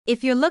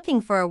If you're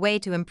looking for a way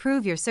to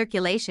improve your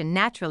circulation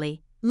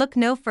naturally, look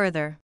no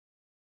further.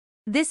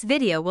 This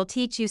video will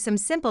teach you some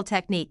simple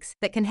techniques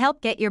that can help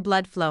get your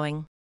blood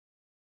flowing.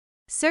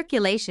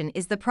 Circulation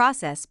is the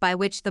process by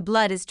which the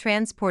blood is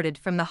transported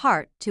from the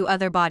heart to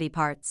other body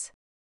parts.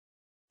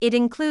 It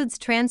includes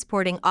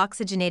transporting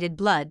oxygenated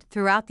blood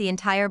throughout the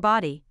entire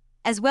body,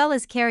 as well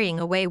as carrying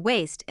away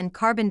waste and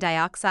carbon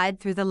dioxide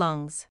through the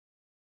lungs.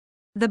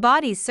 The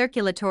body's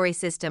circulatory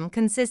system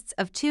consists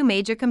of two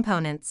major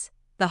components,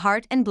 the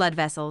heart and blood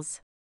vessels.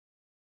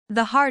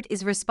 The heart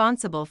is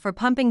responsible for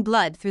pumping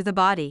blood through the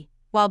body,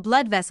 while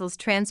blood vessels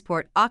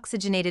transport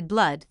oxygenated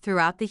blood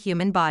throughout the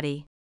human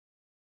body.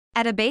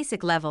 At a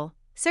basic level,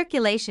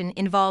 circulation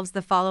involves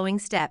the following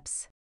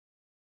steps.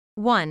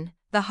 1.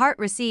 The heart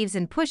receives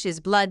and pushes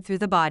blood through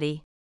the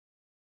body.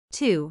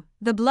 2.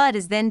 The blood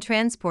is then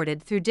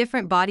transported through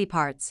different body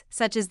parts,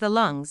 such as the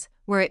lungs,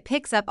 where it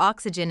picks up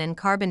oxygen and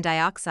carbon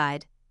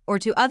dioxide, or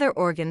to other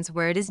organs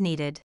where it is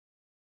needed.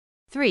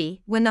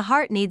 3. When the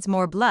heart needs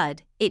more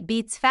blood, it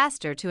beats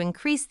faster to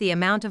increase the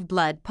amount of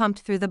blood pumped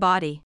through the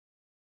body.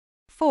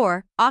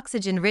 4.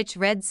 Oxygen-rich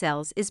red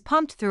cells is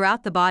pumped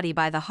throughout the body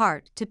by the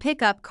heart to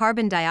pick up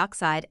carbon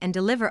dioxide and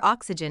deliver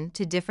oxygen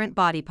to different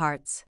body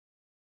parts.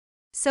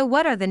 So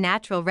what are the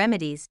natural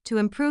remedies to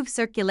improve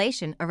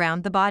circulation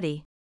around the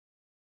body?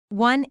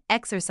 1.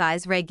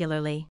 Exercise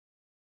regularly.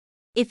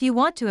 If you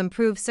want to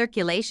improve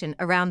circulation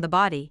around the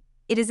body,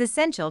 it is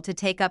essential to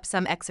take up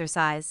some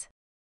exercise.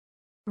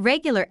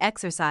 Regular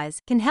exercise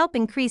can help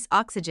increase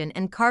oxygen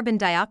and carbon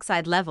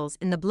dioxide levels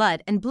in the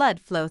blood and blood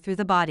flow through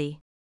the body.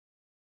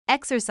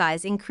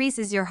 Exercise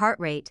increases your heart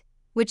rate,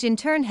 which in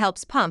turn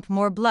helps pump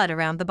more blood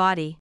around the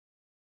body.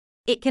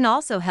 It can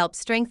also help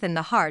strengthen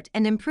the heart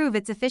and improve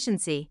its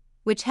efficiency,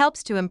 which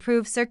helps to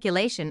improve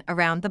circulation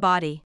around the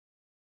body.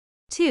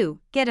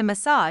 2. Get a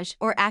massage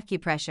or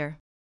acupressure.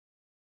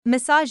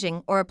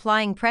 Massaging or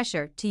applying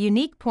pressure to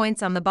unique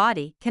points on the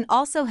body can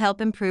also help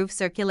improve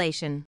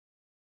circulation.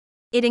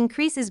 It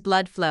increases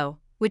blood flow,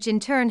 which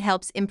in turn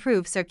helps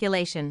improve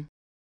circulation.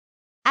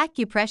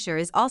 Acupressure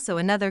is also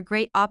another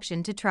great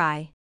option to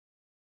try.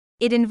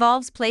 It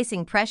involves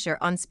placing pressure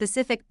on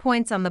specific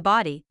points on the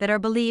body that are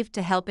believed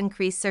to help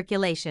increase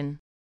circulation.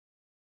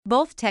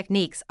 Both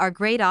techniques are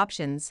great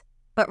options,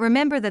 but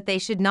remember that they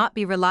should not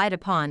be relied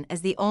upon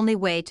as the only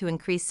way to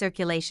increase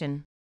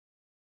circulation.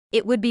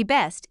 It would be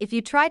best if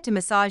you tried to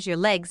massage your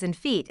legs and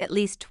feet at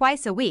least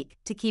twice a week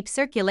to keep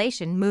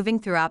circulation moving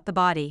throughout the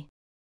body.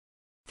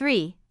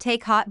 3.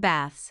 Take hot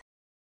baths.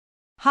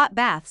 Hot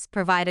baths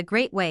provide a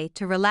great way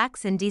to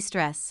relax and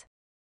de-stress.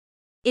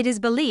 It is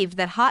believed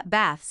that hot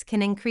baths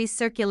can increase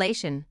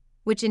circulation,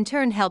 which in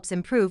turn helps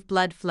improve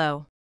blood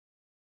flow.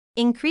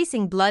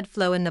 Increasing blood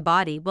flow in the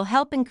body will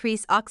help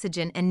increase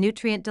oxygen and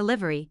nutrient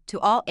delivery to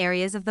all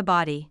areas of the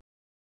body.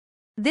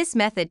 This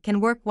method can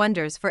work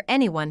wonders for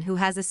anyone who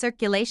has a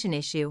circulation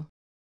issue.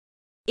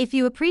 If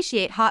you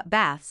appreciate hot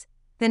baths,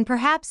 then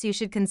perhaps you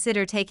should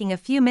consider taking a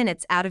few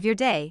minutes out of your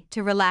day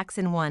to relax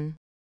in one.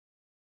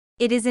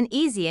 It is an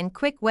easy and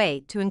quick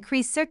way to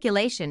increase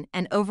circulation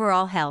and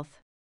overall health.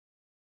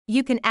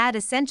 You can add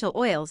essential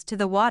oils to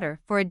the water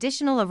for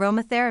additional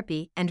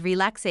aromatherapy and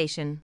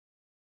relaxation.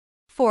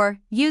 4.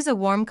 Use a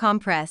warm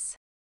compress.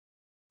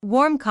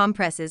 Warm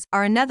compresses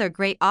are another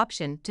great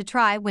option to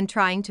try when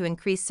trying to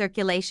increase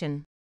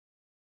circulation.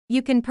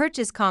 You can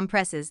purchase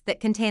compresses that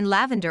contain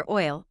lavender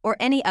oil or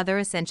any other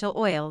essential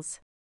oils.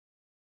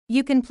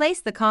 You can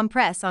place the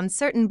compress on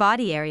certain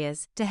body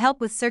areas to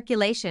help with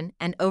circulation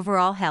and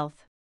overall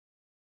health.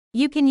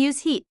 You can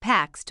use heat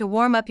packs to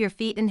warm up your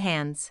feet and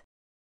hands.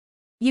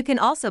 You can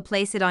also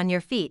place it on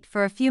your feet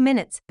for a few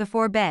minutes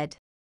before bed.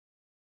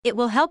 It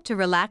will help to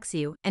relax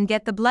you and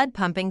get the blood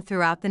pumping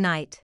throughout the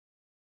night.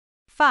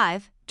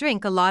 5.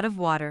 Drink a lot of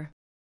water.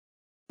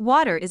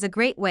 Water is a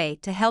great way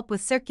to help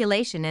with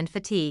circulation and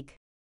fatigue.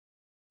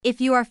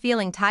 If you are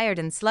feeling tired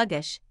and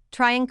sluggish,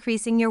 try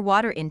increasing your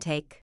water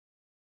intake.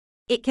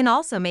 It can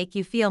also make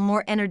you feel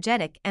more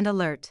energetic and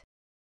alert.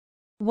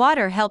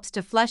 Water helps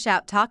to flush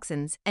out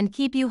toxins and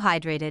keep you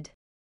hydrated.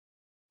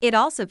 It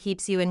also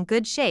keeps you in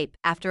good shape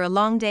after a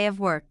long day of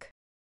work.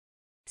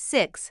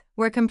 6.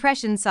 Wear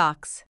compression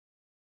socks.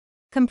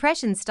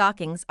 Compression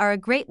stockings are a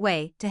great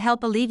way to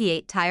help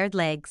alleviate tired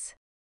legs.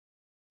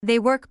 They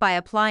work by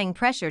applying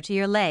pressure to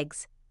your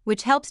legs,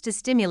 which helps to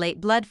stimulate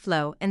blood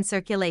flow and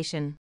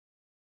circulation.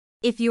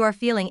 If you are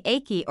feeling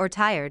achy or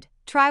tired,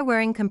 try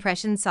wearing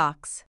compression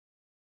socks.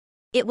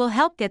 It will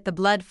help get the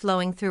blood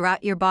flowing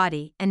throughout your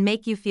body and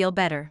make you feel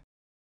better.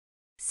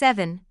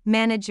 7.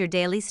 Manage your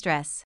daily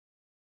stress.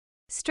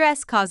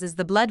 Stress causes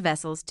the blood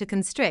vessels to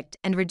constrict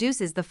and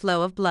reduces the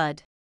flow of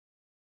blood.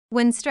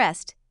 When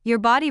stressed, your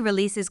body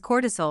releases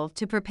cortisol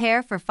to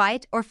prepare for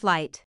fight or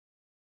flight.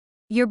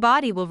 Your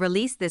body will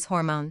release this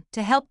hormone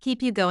to help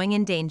keep you going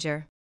in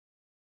danger.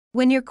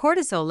 When your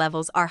cortisol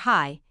levels are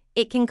high,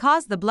 it can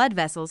cause the blood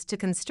vessels to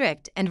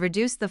constrict and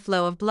reduce the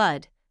flow of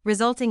blood,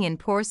 resulting in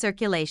poor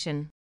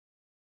circulation.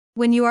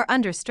 When you are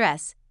under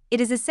stress,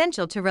 it is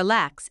essential to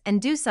relax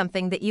and do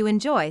something that you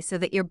enjoy so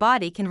that your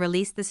body can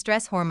release the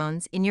stress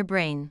hormones in your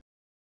brain.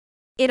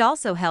 It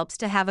also helps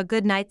to have a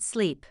good night's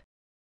sleep.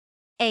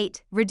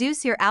 8.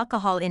 Reduce your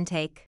alcohol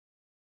intake.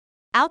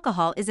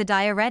 Alcohol is a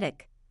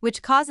diuretic,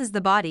 which causes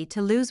the body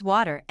to lose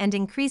water and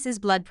increases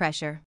blood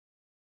pressure.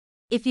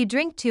 If you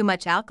drink too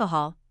much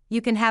alcohol, you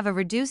can have a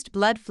reduced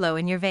blood flow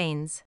in your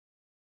veins.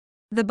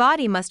 The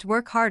body must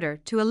work harder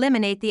to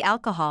eliminate the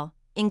alcohol,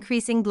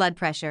 increasing blood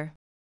pressure.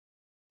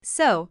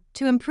 So,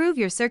 to improve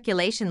your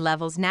circulation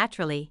levels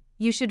naturally,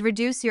 you should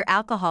reduce your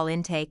alcohol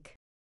intake.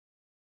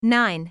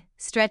 9.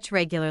 Stretch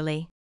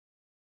regularly.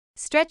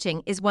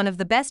 Stretching is one of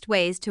the best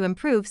ways to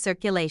improve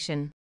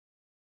circulation.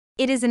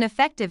 It is an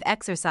effective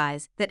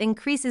exercise that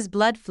increases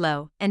blood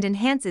flow and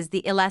enhances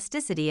the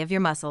elasticity of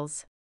your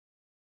muscles.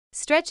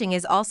 Stretching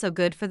is also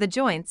good for the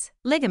joints,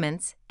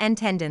 ligaments, and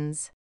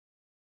tendons.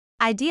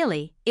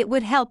 Ideally, it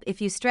would help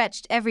if you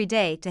stretched every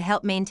day to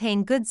help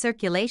maintain good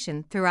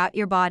circulation throughout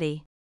your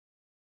body.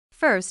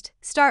 First,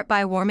 start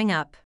by warming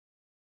up.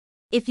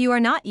 If you are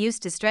not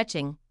used to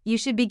stretching, you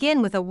should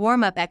begin with a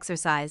warm-up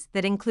exercise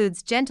that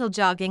includes gentle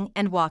jogging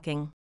and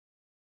walking.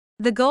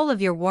 The goal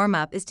of your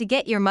warm-up is to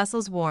get your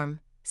muscles warm,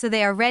 so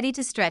they are ready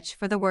to stretch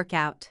for the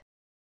workout.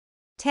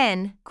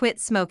 10. Quit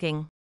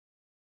smoking.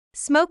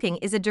 Smoking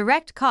is a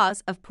direct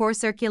cause of poor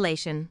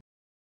circulation.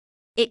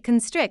 It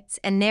constricts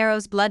and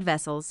narrows blood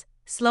vessels,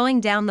 slowing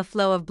down the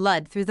flow of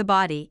blood through the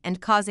body and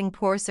causing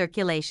poor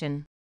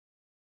circulation.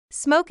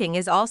 Smoking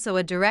is also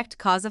a direct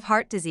cause of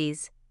heart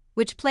disease,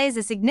 which plays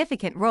a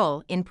significant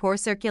role in poor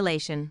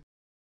circulation.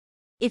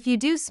 If you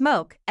do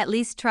smoke, at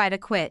least try to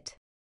quit.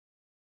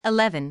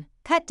 11.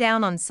 Cut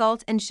down on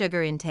salt and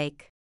sugar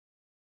intake.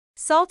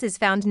 Salt is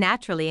found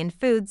naturally in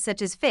foods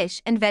such as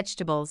fish and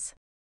vegetables.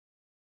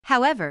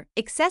 However,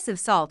 excessive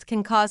salt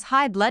can cause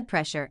high blood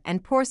pressure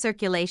and poor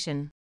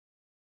circulation.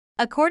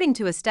 According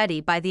to a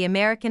study by the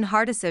American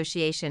Heart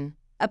Association,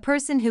 a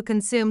person who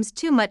consumes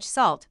too much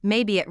salt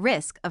may be at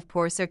risk of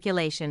poor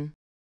circulation.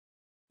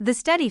 The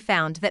study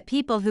found that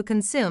people who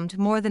consumed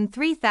more than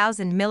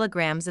 3,000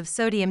 milligrams of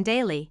sodium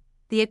daily,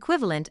 the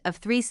equivalent of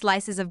 3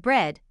 slices of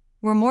bread,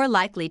 were more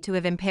likely to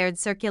have impaired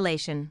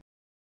circulation.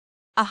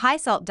 A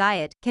high-salt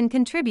diet can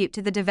contribute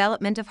to the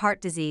development of heart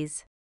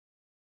disease.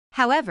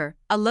 However,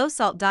 a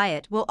low-salt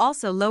diet will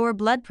also lower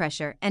blood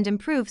pressure and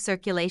improve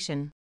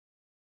circulation.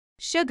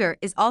 Sugar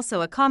is also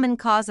a common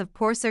cause of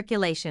poor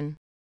circulation.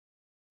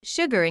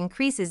 Sugar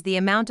increases the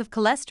amount of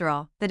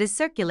cholesterol that is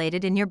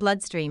circulated in your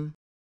bloodstream.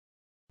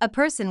 A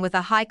person with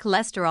a high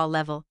cholesterol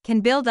level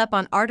can build up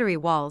on artery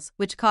walls,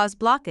 which cause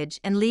blockage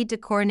and lead to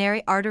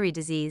coronary artery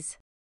disease.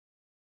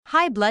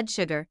 High blood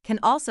sugar can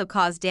also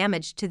cause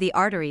damage to the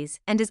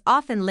arteries and is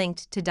often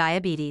linked to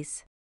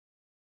diabetes.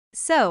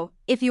 So,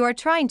 if you are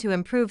trying to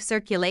improve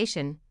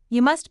circulation,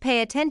 you must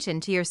pay attention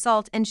to your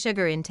salt and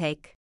sugar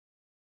intake.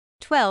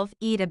 12.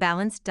 Eat a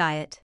balanced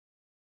diet.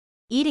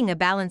 Eating a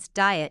balanced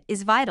diet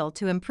is vital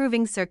to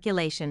improving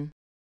circulation.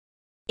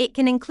 It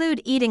can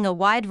include eating a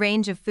wide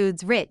range of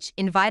foods rich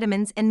in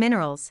vitamins and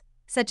minerals,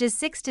 such as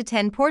 6 to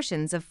 10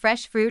 portions of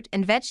fresh fruit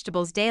and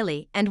vegetables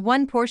daily and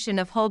 1 portion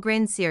of whole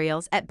grain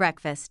cereals at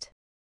breakfast.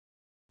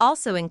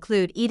 Also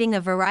include eating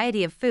a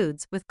variety of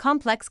foods with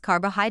complex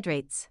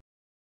carbohydrates.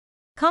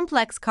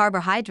 Complex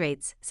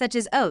carbohydrates, such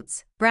as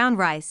oats, brown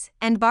rice,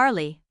 and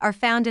barley, are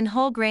found in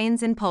whole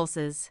grains and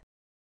pulses.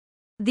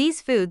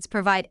 These foods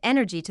provide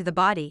energy to the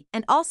body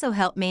and also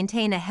help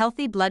maintain a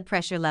healthy blood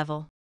pressure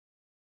level.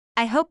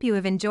 I hope you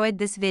have enjoyed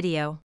this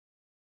video.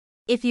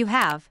 If you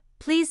have,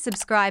 please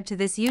subscribe to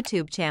this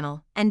YouTube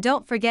channel and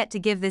don't forget to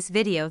give this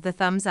video the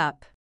thumbs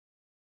up.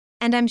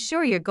 And I'm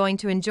sure you're going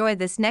to enjoy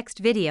this next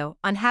video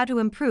on how to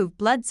improve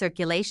blood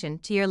circulation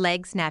to your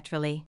legs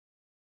naturally.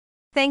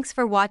 Thanks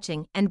for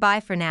watching and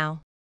bye for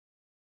now.